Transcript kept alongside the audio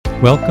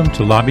Welcome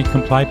to Lobby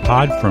Comply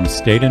Pod from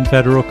State and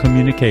Federal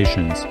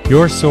Communications,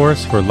 your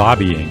source for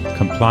lobbying,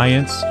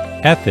 compliance,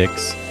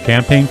 ethics,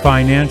 campaign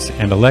finance,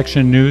 and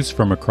election news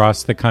from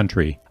across the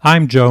country.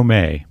 I'm Joe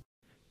May.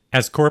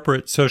 As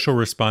Corporate Social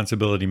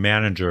Responsibility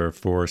Manager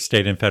for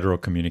State and Federal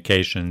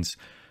Communications,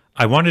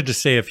 I wanted to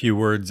say a few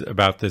words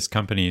about this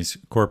company's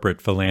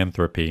corporate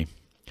philanthropy.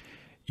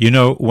 You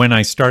know, when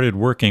I started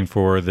working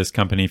for this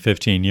company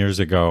 15 years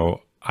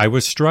ago, I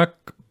was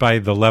struck by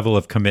the level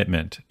of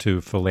commitment to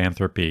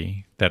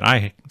philanthropy that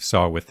I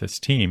saw with this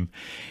team.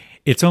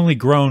 It's only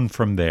grown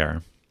from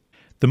there.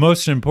 The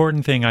most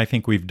important thing I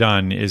think we've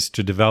done is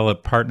to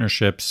develop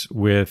partnerships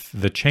with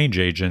the change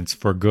agents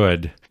for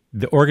good,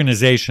 the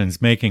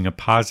organizations making a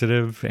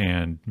positive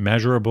and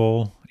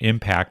measurable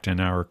impact in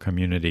our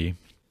community.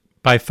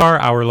 By far,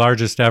 our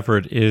largest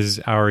effort is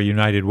our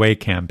United Way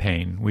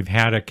campaign. We've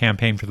had a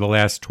campaign for the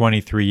last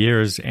 23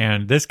 years,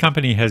 and this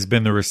company has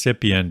been the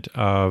recipient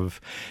of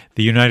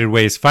the United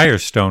Way's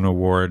Firestone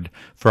Award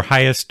for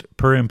highest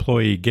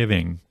per-employee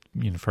giving,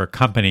 for a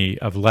company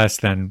of less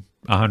than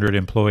 100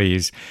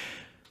 employees.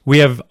 We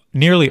have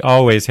nearly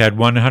always had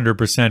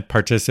 100%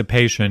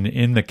 participation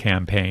in the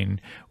campaign.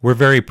 We're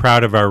very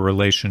proud of our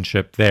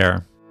relationship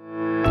there.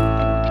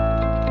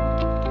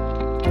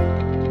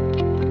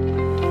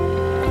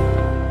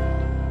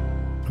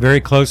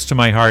 Very close to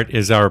my heart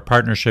is our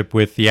partnership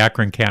with the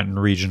Akron-Canton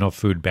Regional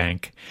Food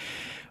Bank.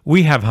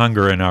 We have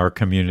hunger in our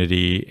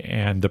community,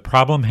 and the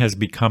problem has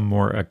become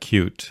more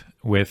acute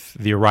with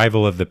the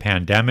arrival of the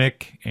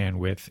pandemic and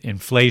with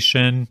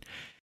inflation.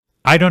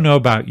 I don't know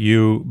about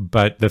you,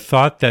 but the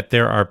thought that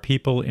there are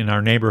people in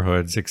our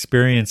neighborhoods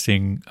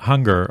experiencing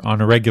hunger on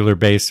a regular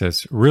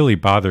basis really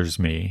bothers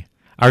me.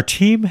 Our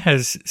team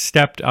has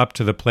stepped up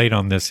to the plate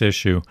on this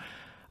issue.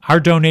 Our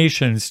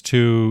donations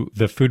to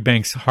the Food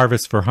Bank's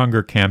Harvest for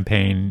Hunger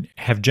campaign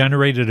have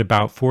generated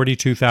about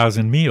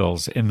 42,000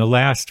 meals in the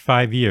last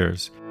 5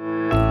 years.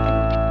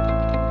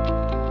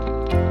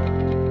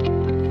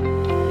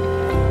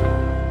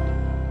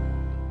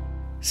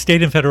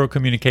 State and Federal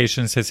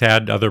Communications has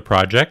had other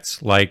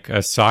projects, like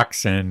a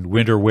socks and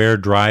winter wear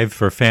drive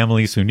for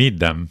families who need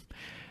them.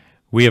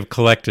 We have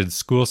collected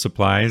school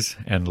supplies,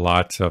 and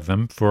lots of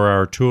them, for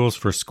our Tools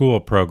for School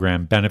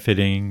program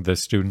benefiting the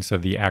students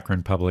of the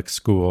Akron Public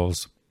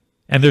Schools.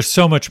 And there's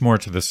so much more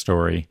to the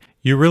story.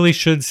 You really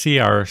should see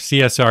our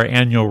CSR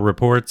annual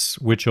reports,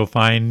 which you'll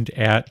find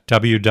at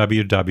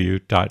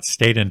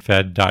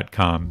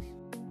www.stateandfed.com.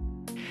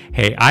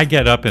 Hey, I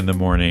get up in the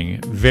morning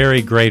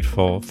very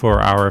grateful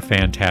for our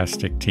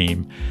fantastic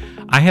team.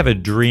 I have a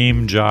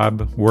dream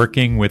job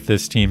working with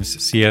this team's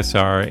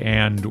CSR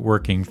and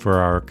working for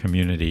our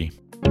community.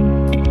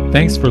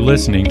 Thanks for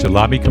listening to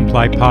Lobby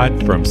Comply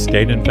Pod from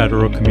State and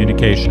Federal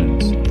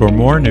Communications. For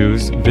more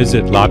news,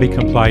 visit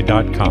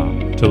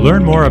lobbycomply.com. To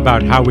learn more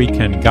about how we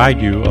can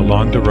guide you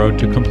along the road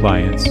to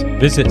compliance,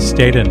 visit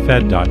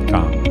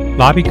stateandfed.com.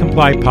 Lobby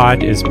Comply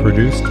Pod is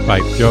produced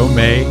by Joe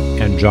May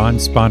and John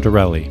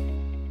Spondarelli.